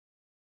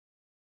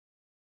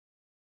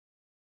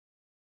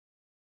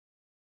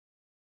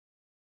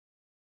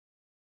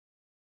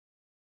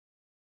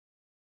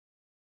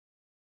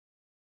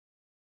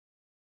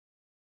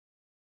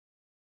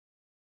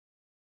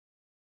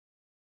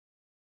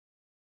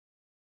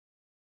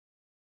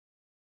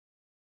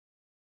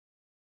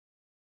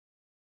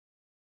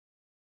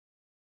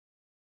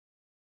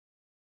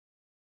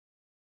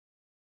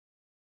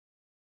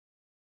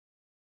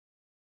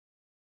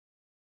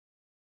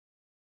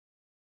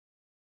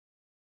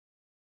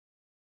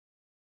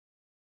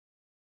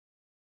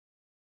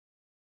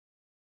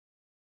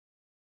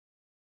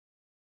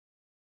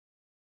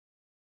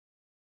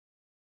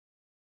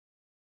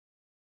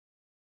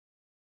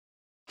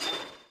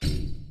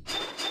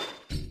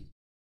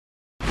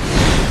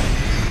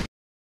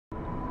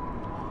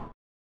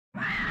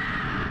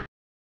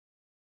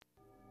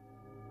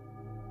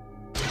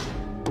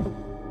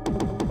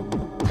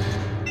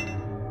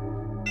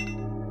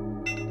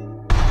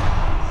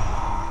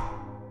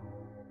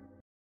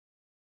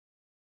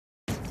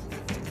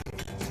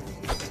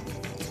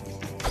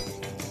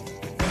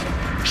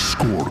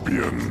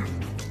Scorpion.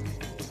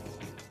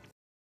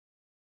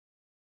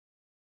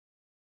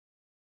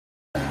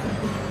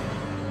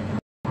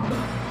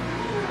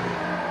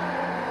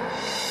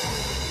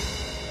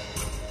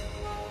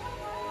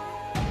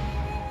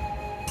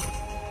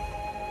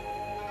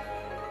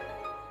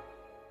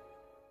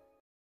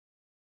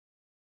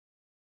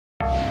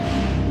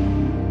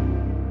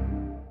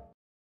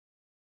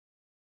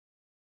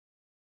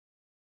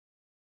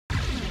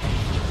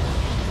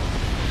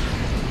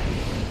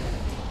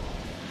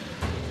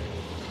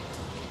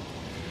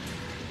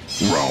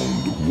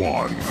 Round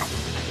 1.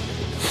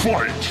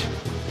 Fight!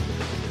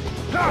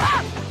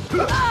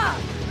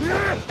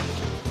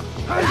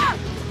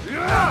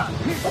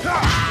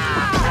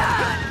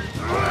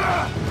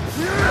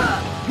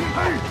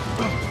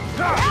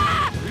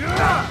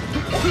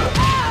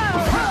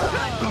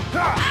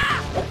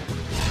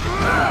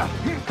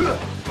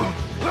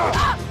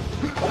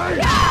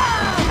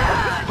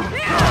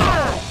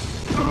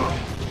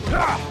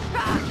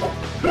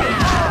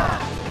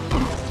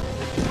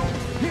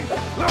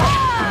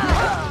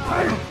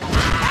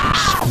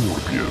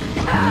 Scorpion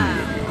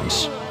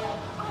wins.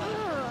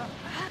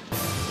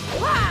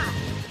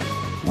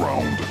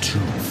 Round 2.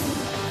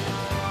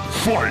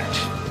 Fight!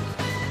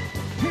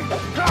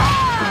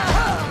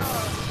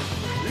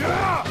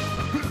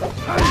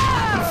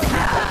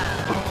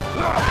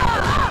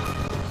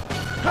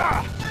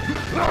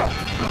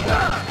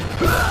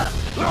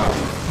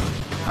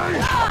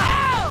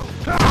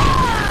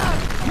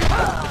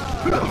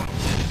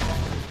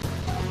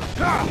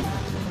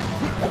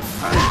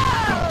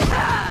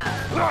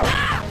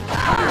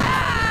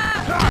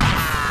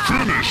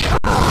 Finish!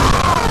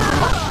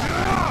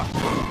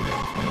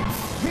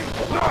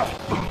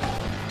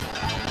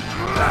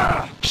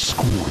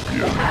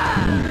 Scorpion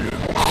wins.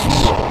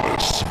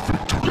 Flawless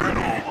victory.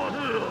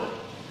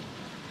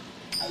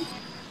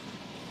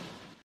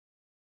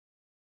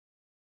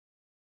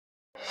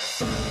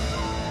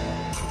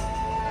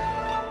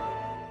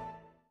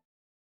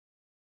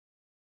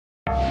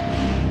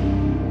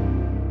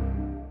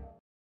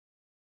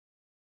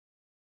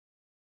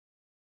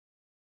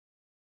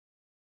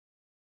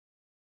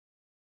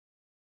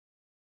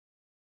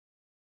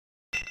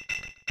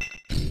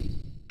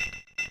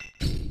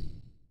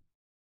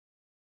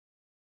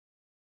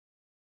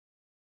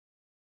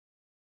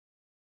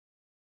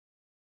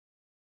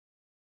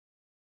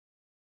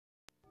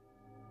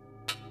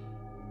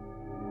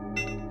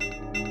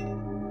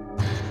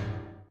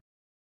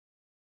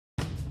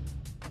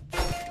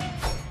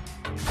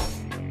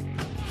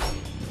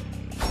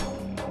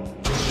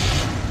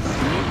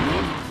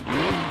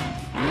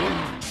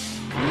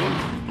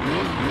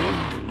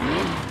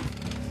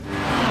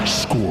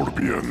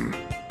 Scorpion.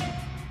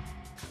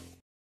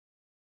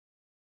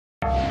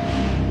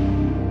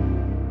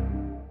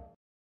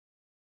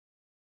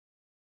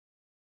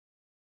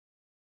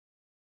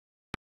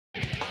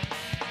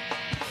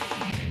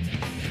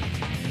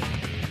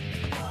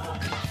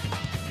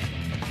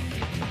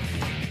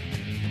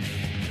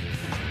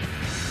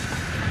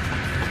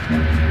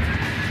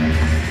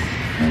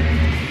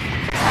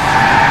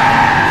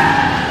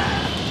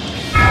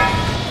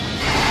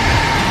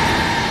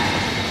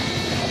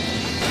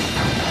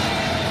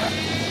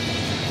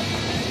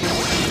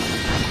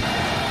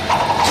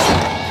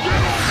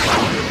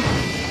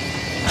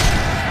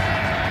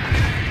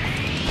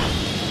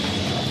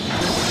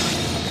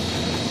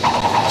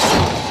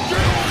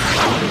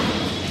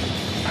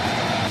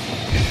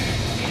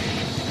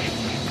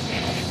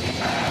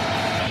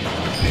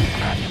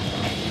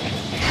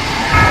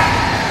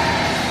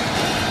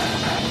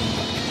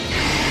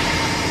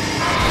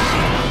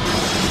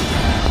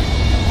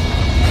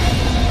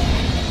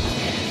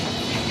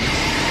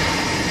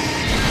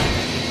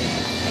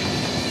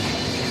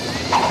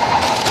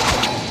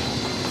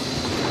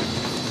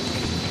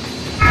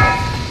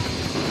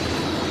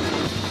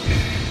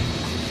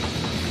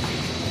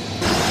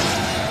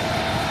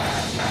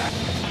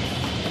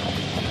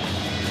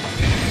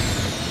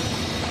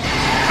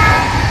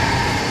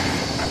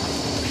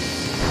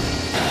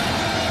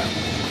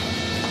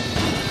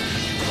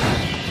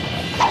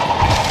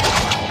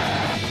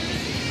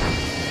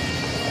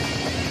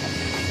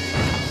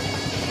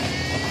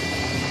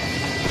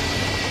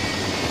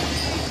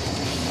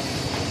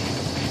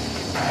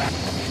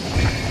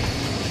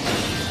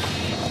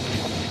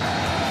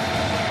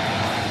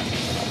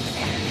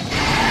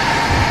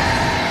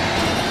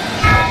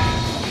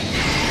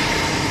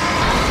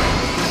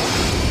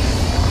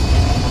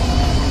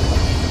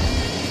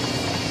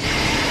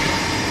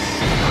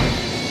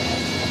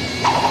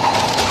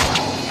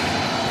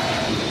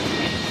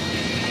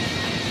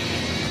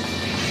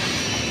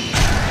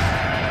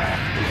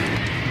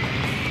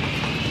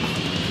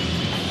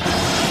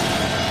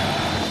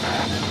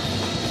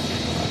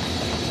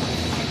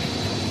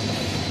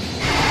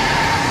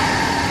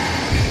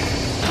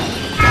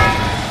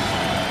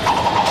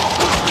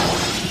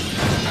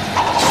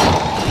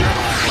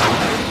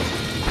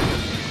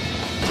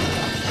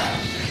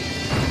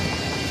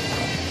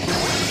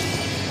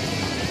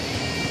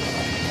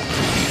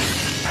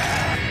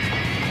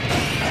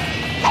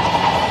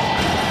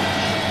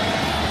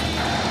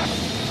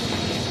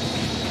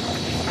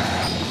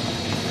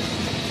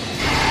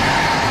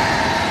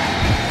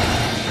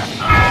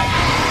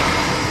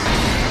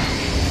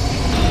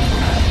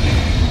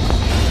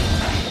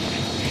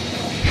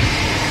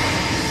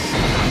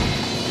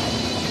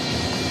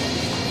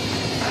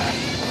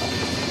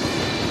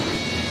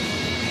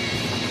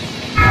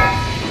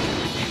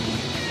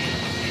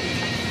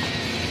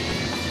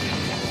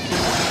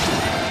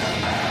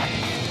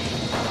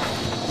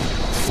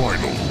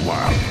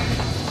 slap.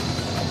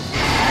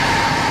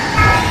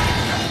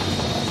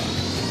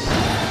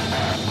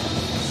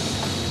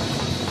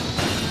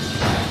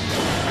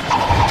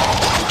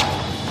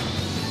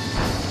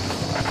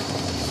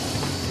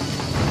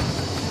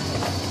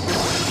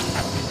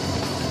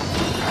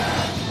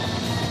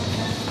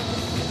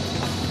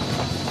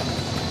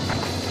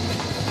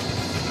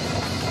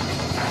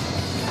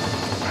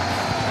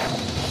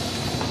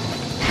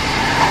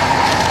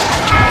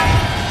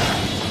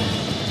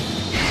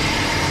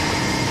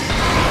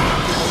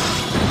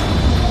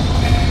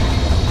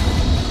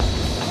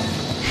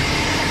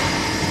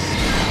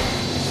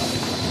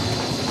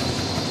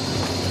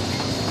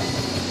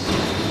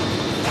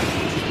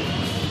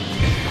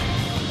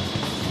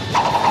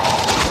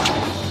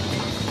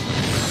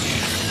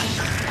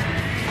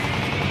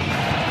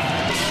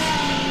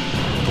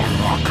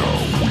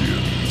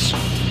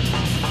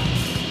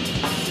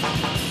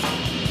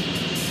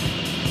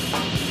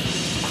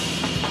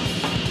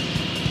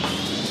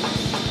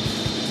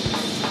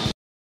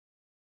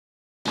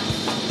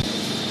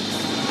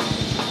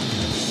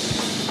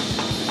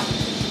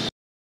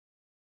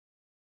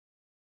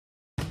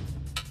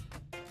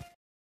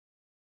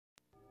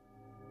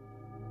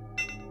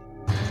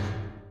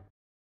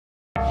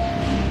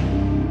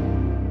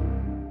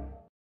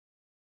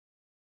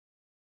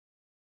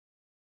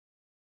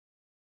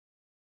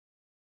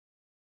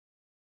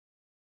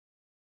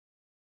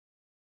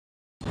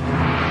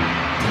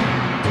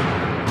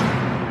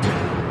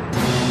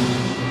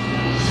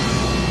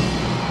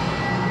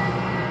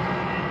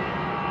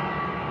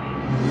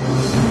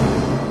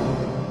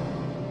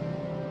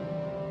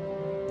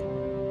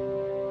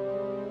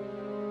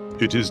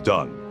 It is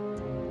done.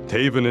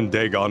 Taven and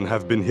Dagon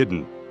have been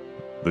hidden.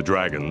 The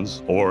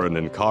dragons, Orin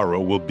and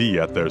Karo, will be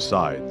at their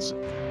sides.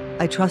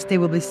 I trust they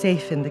will be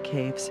safe in the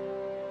caves.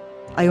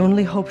 I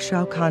only hope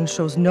Shao Kahn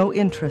shows no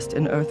interest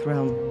in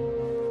Earthrealm.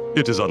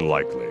 It is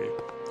unlikely.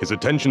 His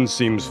attention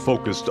seems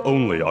focused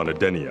only on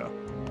Edenia.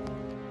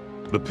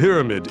 The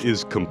pyramid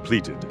is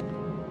completed.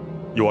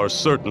 You are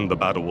certain the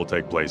battle will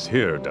take place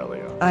here,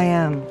 Delia? I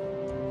am.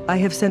 I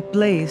have sent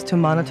Blaze to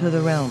monitor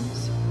the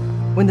realms.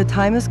 When the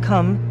time has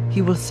come,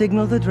 he will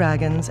signal the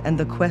dragons and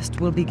the quest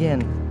will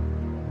begin.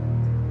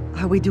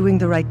 Are we doing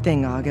the right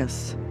thing,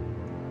 Argus?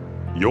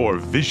 Your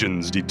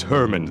visions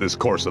determined this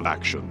course of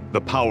action. The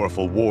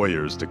powerful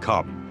warriors to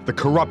come. The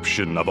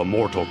corruption of a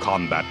Mortal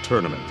Kombat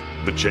tournament.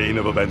 The chain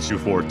of events you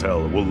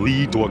foretell will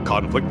lead to a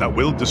conflict that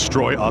will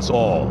destroy us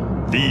all.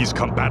 These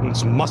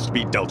combatants must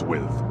be dealt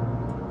with.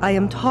 I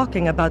am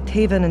talking about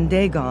Taven and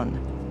Dagon.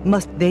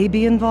 Must they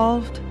be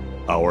involved?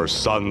 Our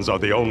sons are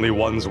the only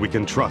ones we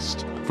can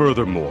trust.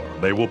 Furthermore,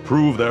 they will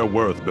prove their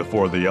worth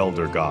before the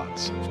Elder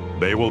Gods.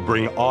 They will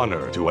bring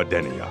honor to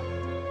Edenia.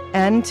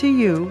 And to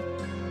you,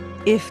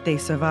 if they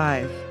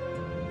survive.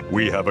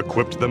 We have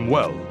equipped them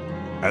well,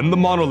 and the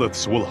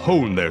monoliths will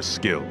hone their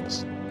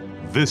skills.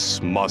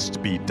 This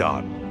must be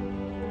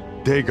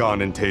done.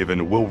 Dagon and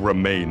Taven will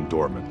remain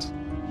dormant.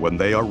 When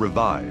they are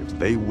revived,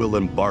 they will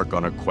embark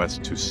on a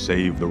quest to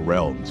save the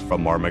realms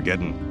from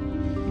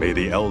Armageddon. May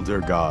the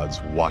Elder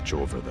Gods watch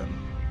over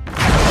them.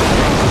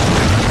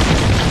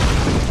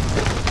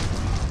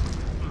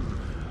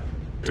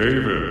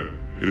 Taven,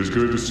 it is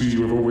good to see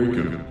you have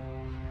awakened.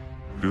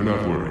 Do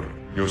not worry,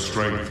 your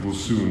strength will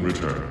soon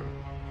return.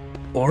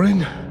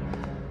 Orin?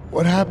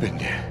 What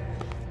happened?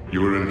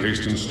 You were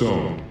encased in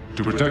stone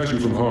to protect you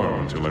from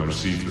harm until I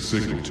received the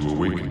signal to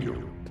awaken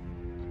you.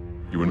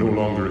 You are no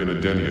longer in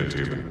Edenia,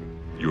 Taven.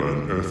 You are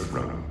in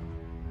Earthrealm.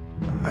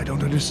 I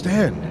don't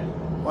understand.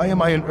 Why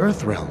am I in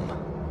Earthrealm?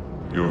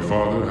 Your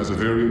father has a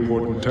very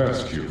important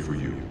task here for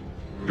you.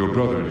 Your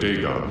brother,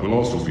 Dagon, will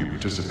also be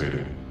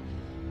participating.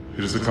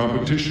 It is a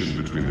competition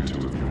between the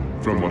two of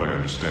you, from what I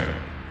understand.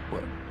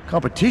 What?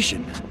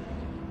 Competition?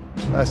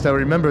 Last I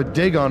remember,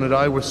 Dagon and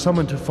I were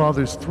summoned to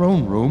Father's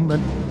throne room,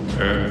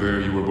 and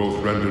there you were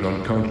both rendered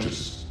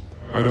unconscious.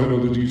 I don't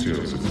know the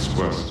details of this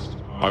quest.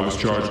 I was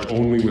charged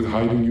only with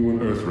hiding you in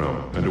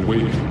Earthrealm and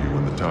awakening you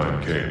when the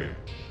time came.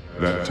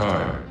 That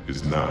time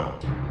is now.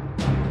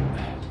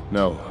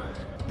 No.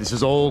 This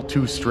is all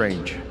too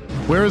strange.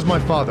 Where is my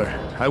father?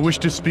 I wish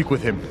to speak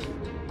with him.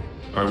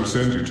 I will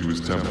send you to his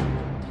temple.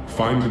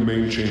 Find the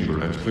main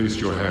chamber and place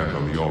your hand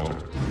on the altar.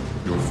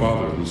 Your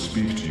father will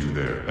speak to you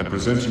there and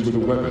present you with a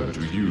weapon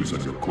to use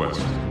on your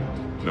quest.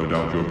 No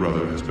doubt your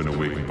brother has been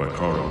awakened by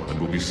Karo and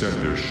will be sent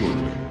there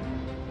shortly.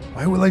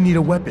 Why will I need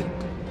a weapon?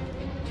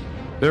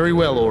 Very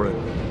well,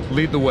 Orin.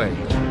 Lead the way.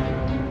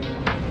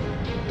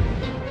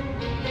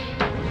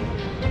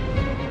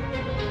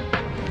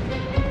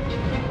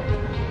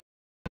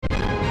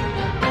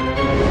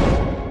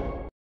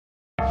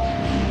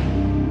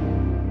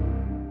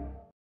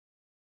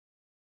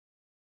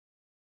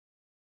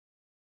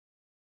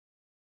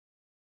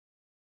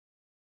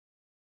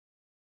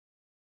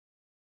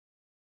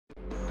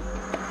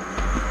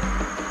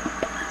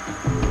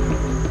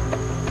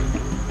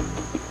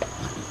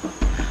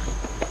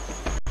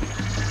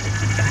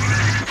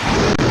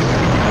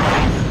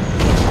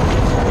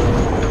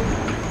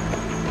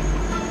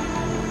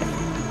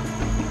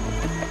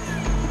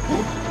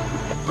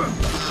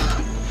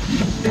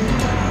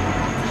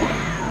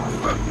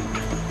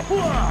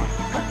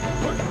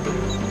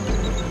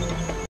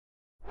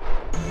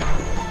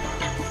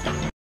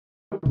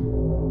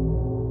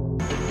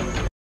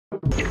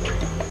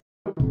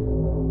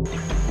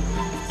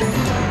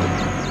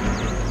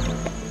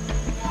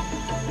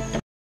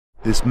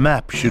 This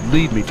map should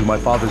lead me to my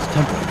father's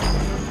temple.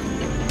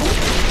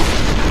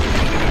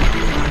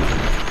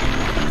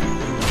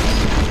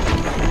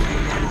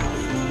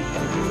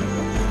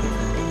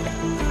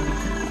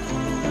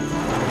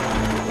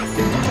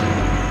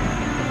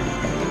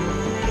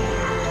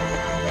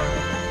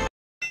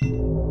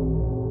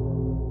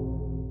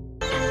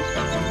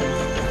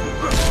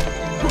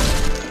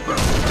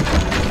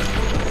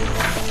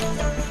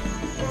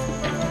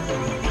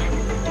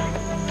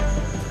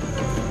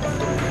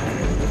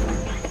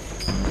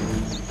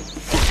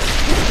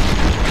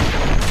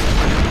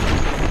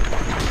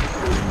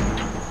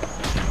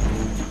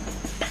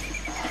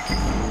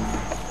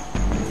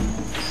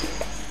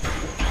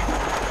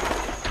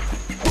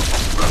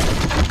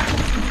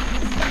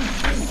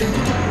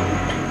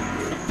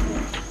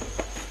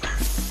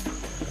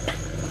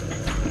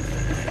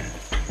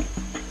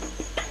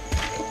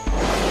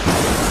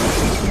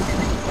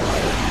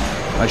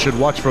 I should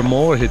watch for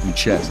more hidden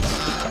chests.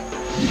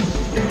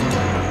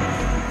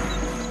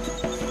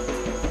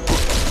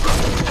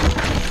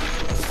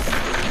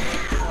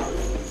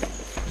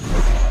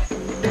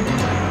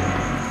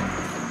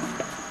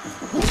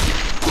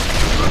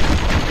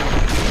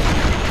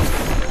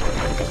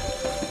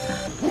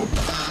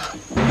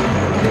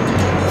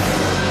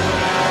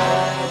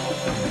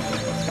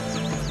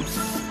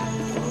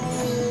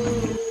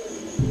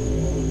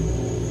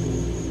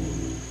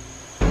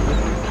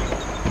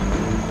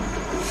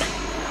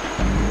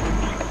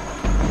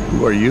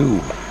 Who are you?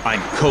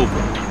 I'm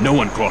Cobra. No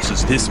one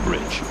crosses this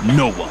bridge.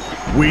 No one.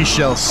 We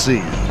shall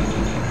see.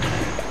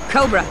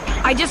 Cobra,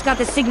 I just got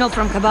the signal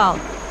from Cabal.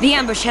 The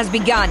ambush has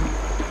begun.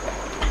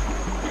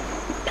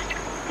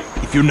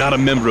 If you're not a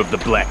member of the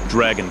Black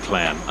Dragon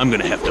clan, I'm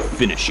gonna have to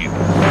finish you.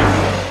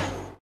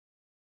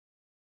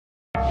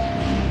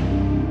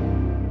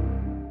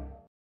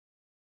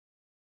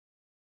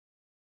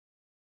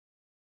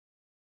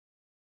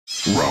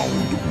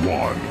 Round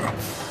 1.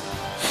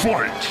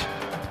 Fight!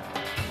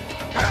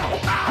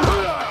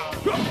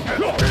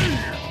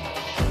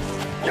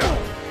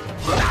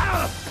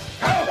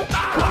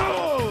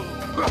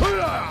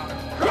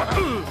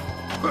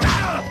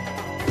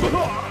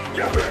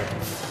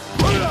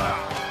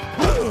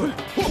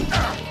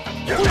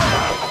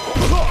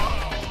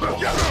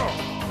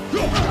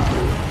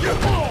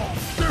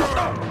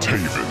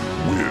 Taven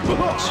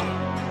wins.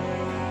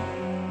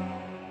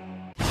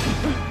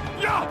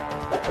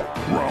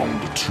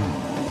 Round 2.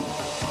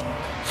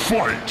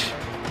 Fight!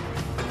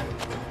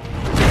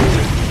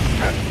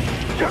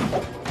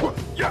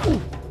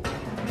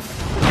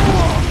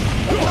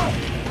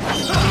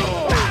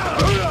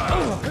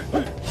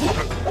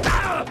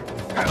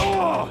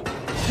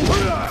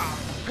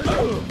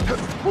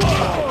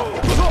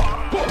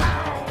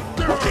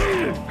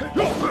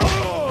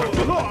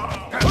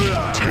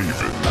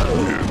 Taven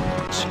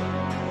wins.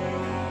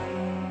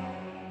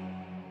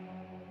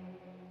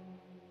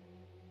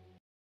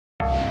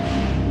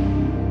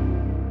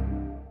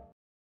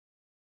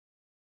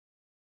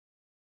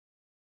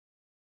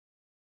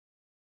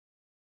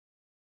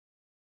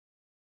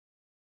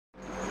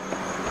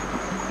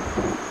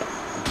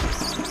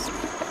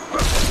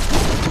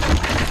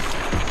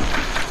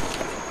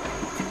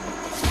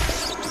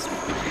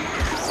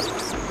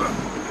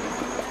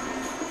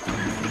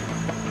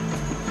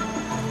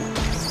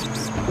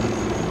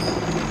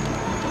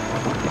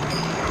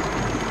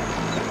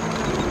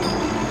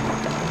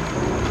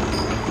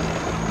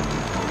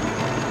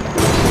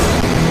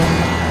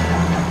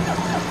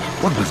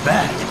 What was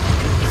that?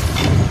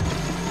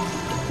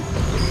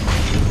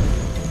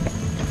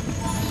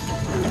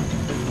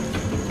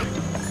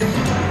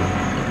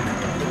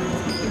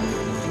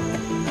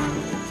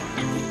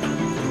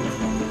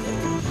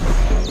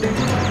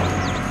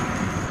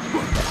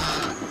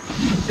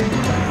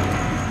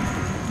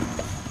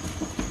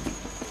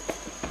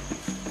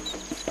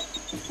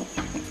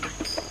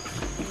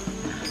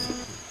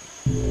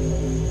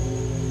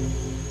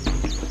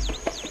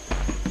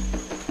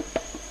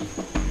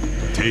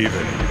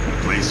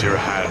 Taven, place your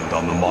hand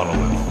on the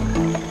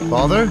monolith.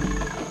 Father?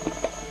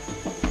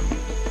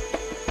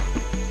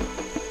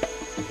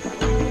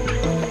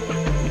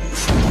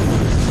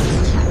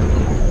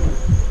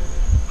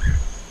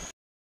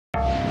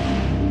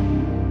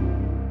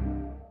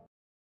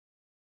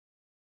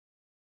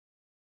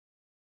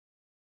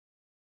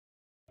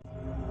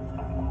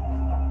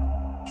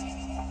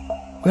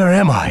 Where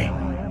am I?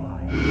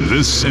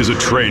 This is a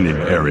training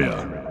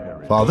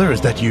area. Father, is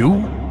that you?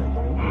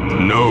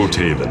 No,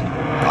 Taven.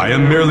 I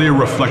am merely a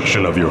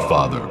reflection of your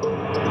father.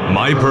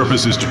 My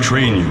purpose is to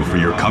train you for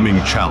your coming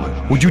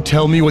challenge. Would you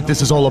tell me what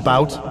this is all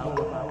about?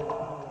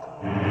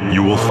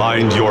 You will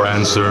find your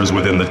answers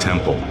within the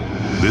temple.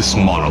 This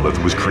monolith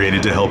was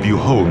created to help you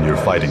hone your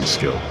fighting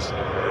skills.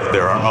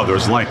 There are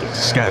others like it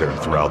scattered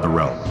throughout the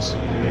realms.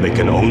 They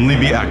can only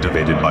be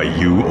activated by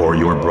you or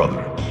your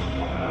brother.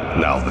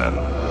 Now then,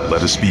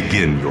 let us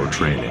begin your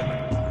training.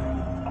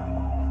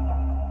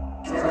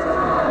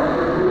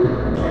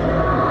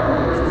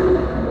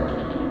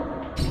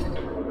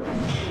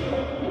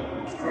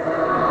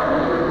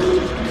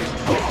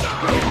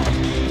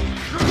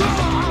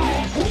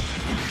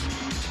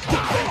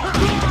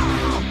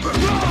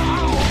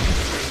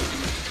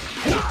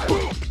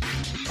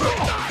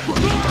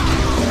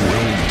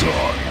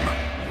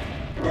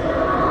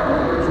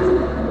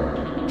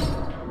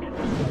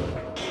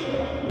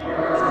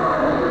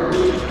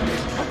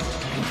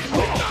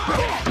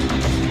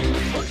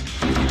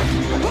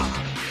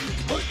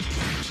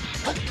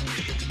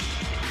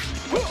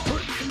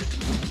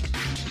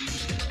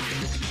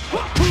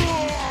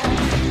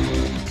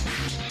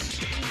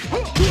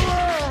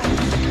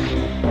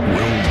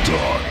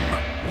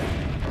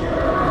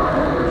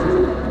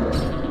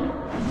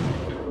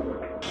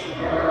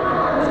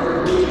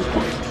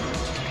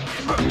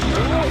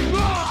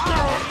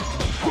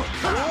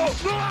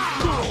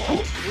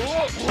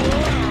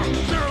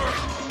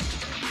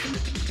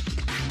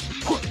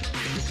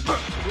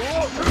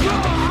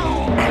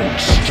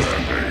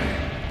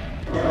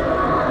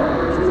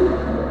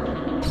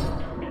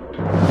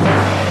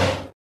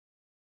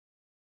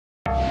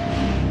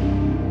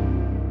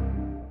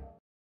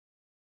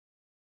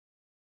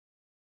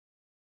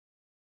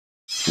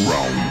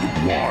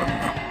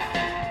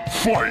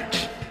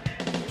 Fight!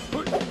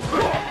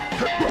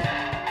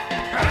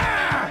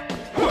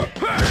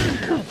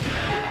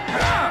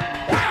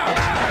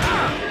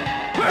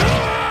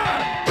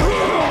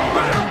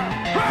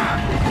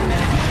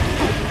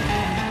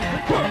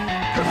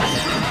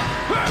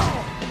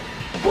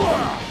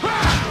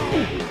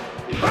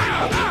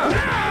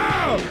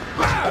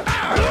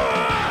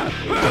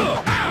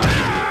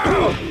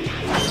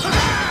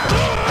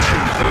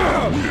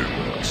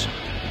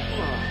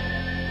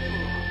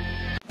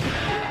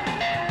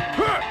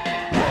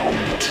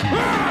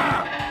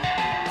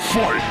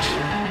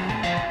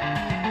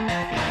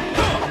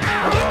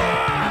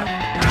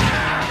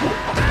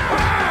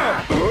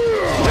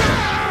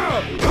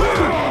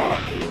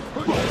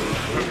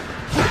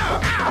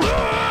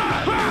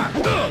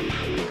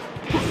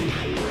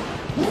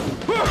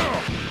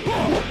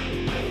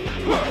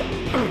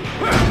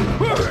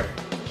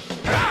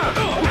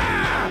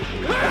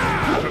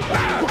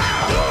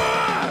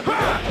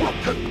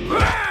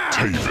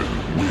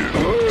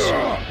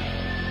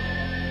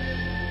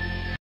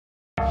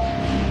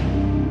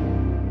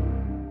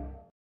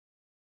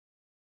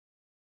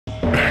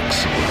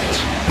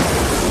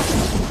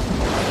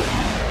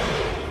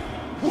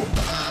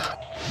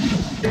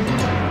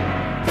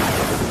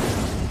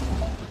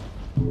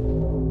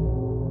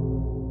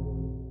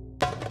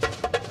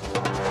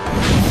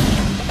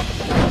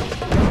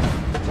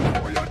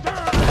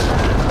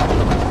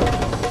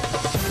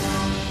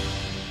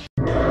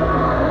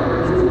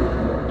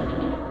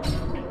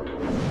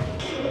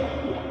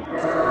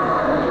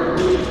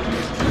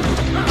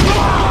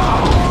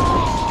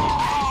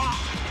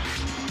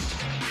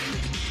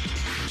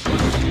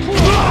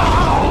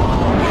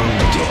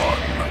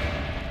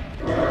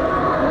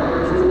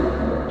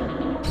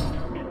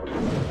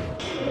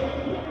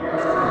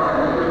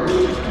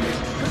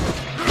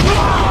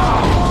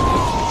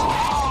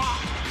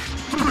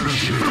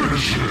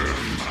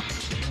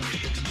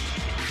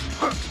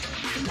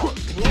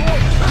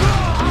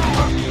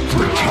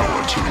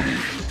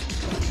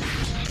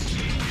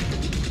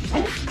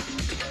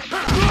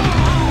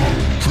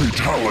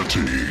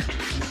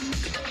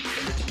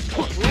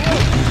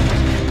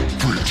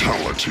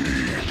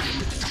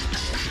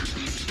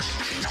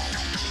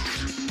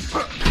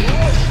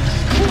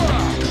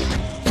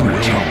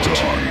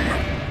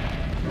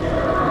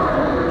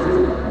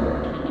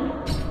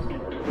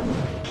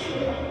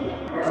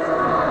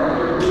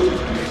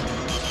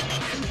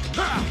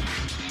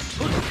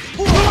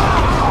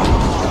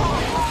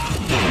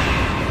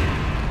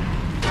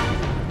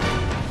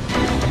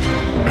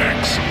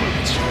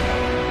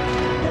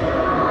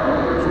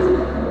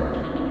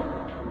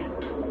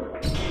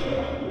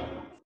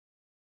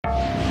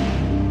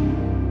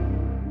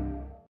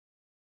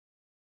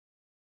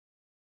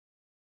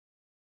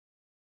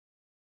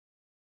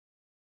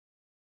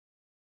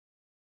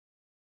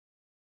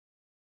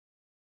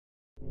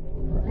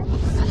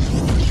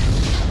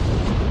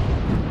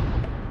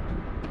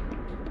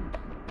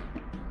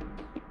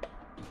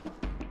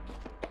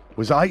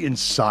 Was I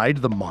inside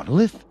the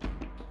monolith?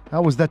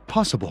 How was that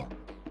possible?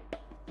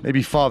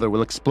 Maybe Father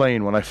will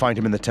explain when I find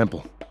him in the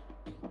temple.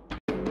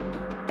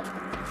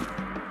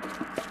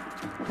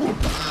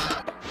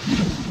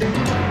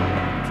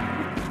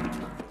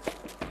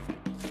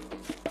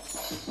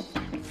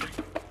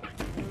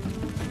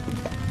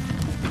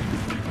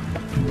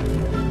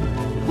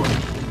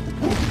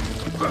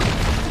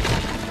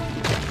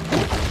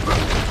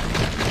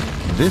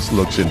 This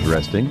looks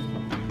interesting.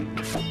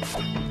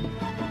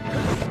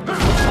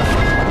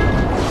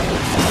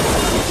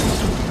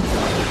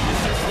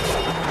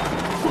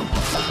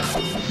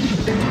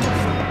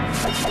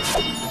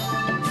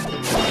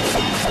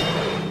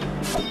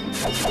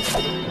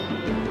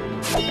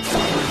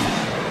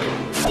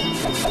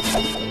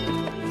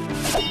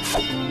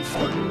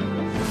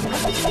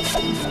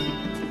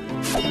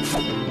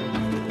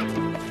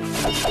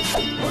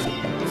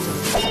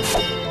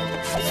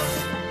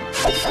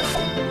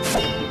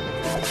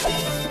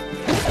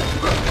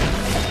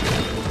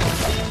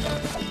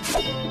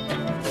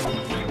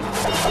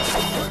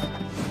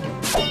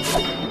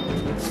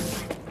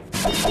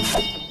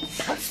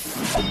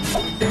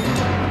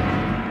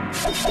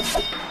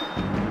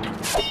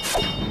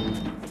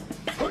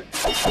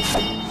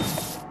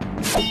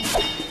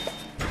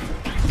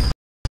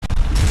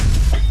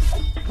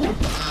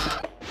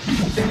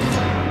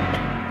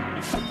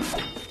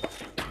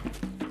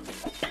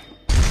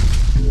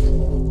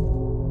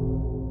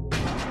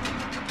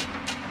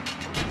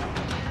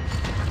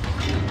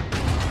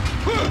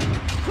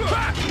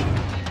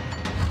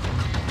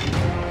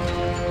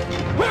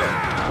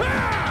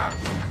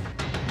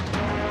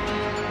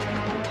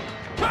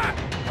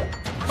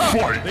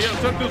 They have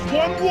sent us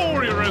one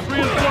warrior as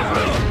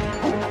reinforcements.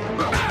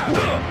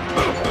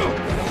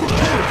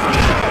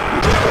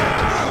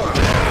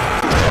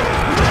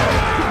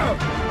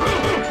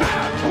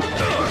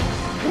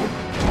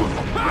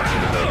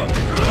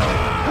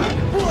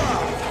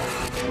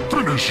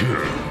 Finish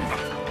him!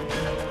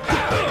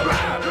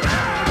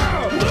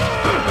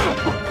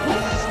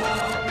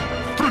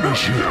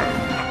 Finish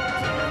him!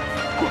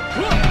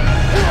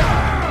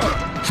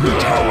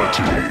 For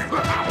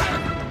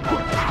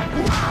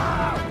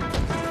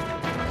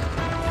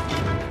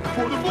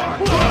the Black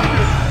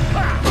Dragon!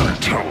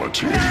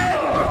 Fatality.